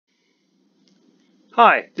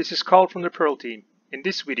Hi, this is Carl from the Pirl team. In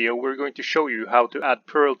this video we're going to show you how to add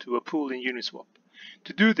Pirl to a pool in Uniswap.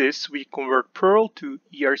 To do this we convert Pirl to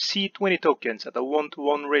ERC20 tokens at a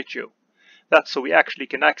 1-to-1 ratio. That's so we actually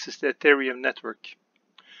can access the Ethereum network.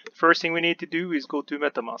 The first thing we need to do is go to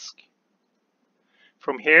MetaMask.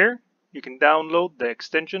 From here you can download the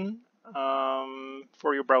extension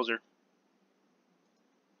for your browser.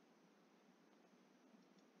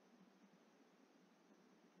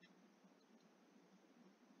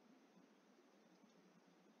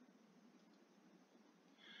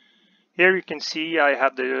 Here you can see I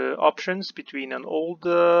have the options between an old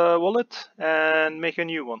wallet and make a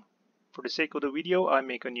new one. For the sake of the video, I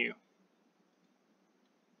make a new.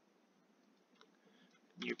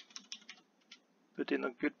 You put in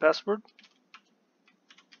a good password.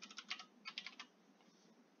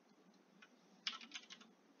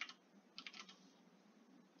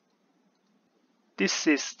 This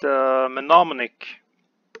is the mnemonic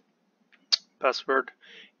password.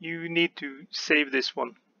 You need to save this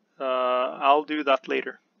one. I'll do that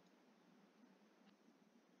later.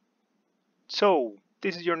 So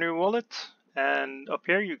this is your new wallet, and up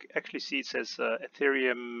here you actually see it says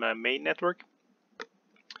Ethereum main network.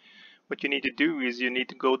 What you need to do is you need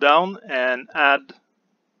to go down and add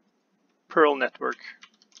Pirl network.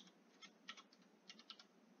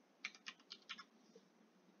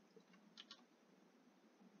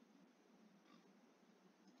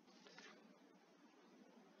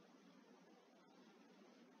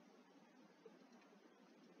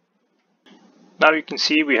 Now you can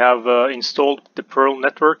see we have installed the Pirl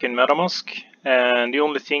network in MetaMask, and the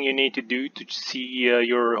only thing you need to do to see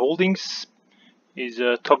your holdings is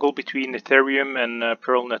toggle between Ethereum and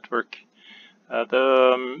Pirl network.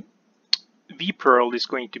 The wPirl is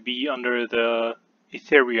going to be under the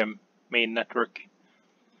Ethereum main network.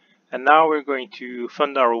 And now we're going to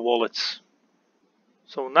fund our wallets.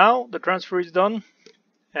 So now the transfer is done,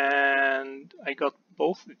 and I got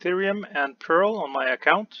both Ethereum and Pirl on my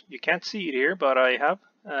account. You can't see it here, but I have.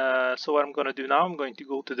 So what I'm going to do now, I'm going to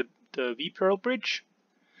go to the wPirl bridge,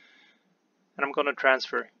 and I'm going to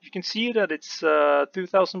transfer. You can see that it's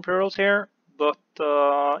 2,000 Pirls here, but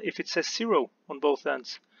if it says 0 on both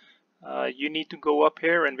ends, you need to go up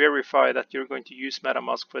here and verify that you're going to use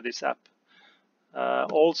MetaMask for this app.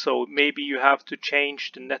 Also, maybe you have to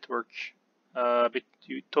change the network.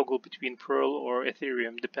 You toggle between Pirl or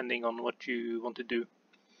Ethereum depending on what you want to do.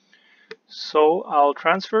 So I'll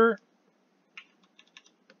transfer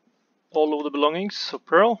all of the belongings of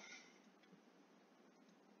Pirl.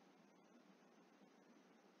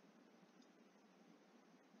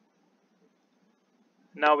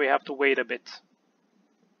 Now we have to wait a bit.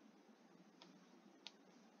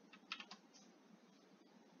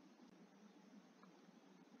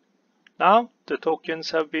 Now the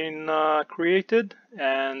tokens have been created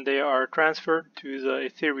and they are transferred to the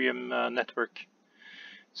Ethereum network.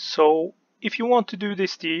 So if you want to do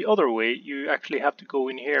this the other way, you actually have to go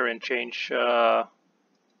in here and change for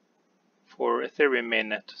Ethereum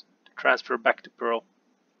mainnet to transfer back to Pirl.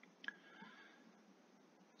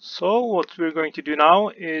 So what we're going to do now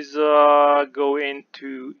is go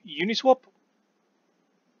into Uniswap,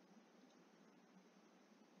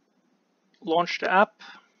 launch the app.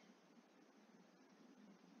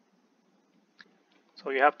 So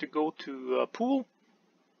you have to go to Pool,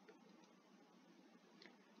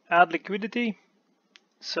 add liquidity,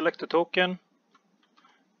 select the token,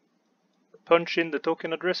 punch in the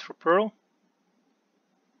token address for Pirl,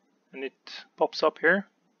 and it pops up here.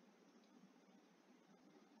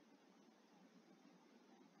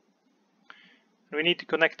 And we need to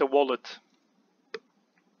connect the wallet.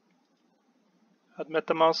 Add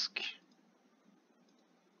MetaMask,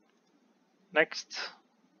 next,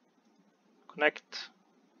 connect,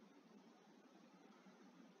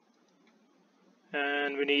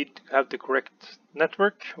 and we need to have the correct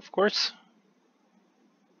network, of course,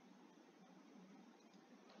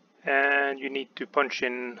 and you need to punch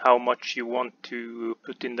in how much you want to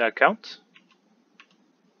put in the account.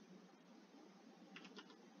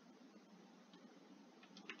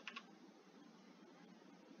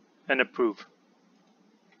 And approve.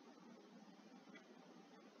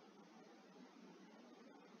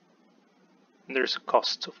 And there's a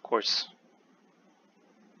cost, of course.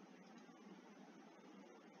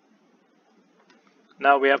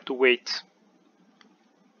 Now we have to wait.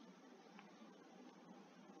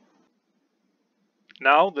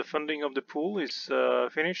 Now the funding of the pool is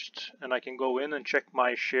finished, and I can go in and check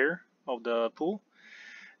my share of the pool.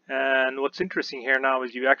 And what's interesting here now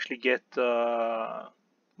is you actually get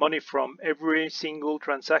money from every single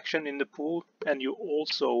transaction in the pool, and you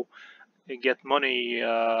also get money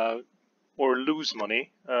or lose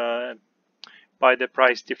money by the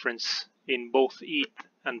price difference in both ETH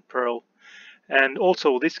and Pirl. And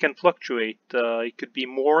also this can fluctuate. It could be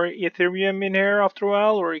more Ethereum in here after a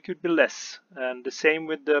while, or it could be less. And the same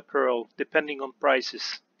with the Pirl, depending on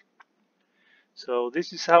prices. So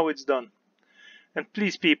this is how it's done. And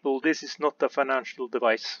please people, this is not a financial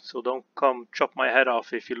advice, so don't come chop my head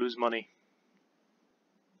off if you lose money.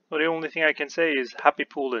 So the only thing I can say is happy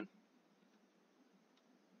pooling.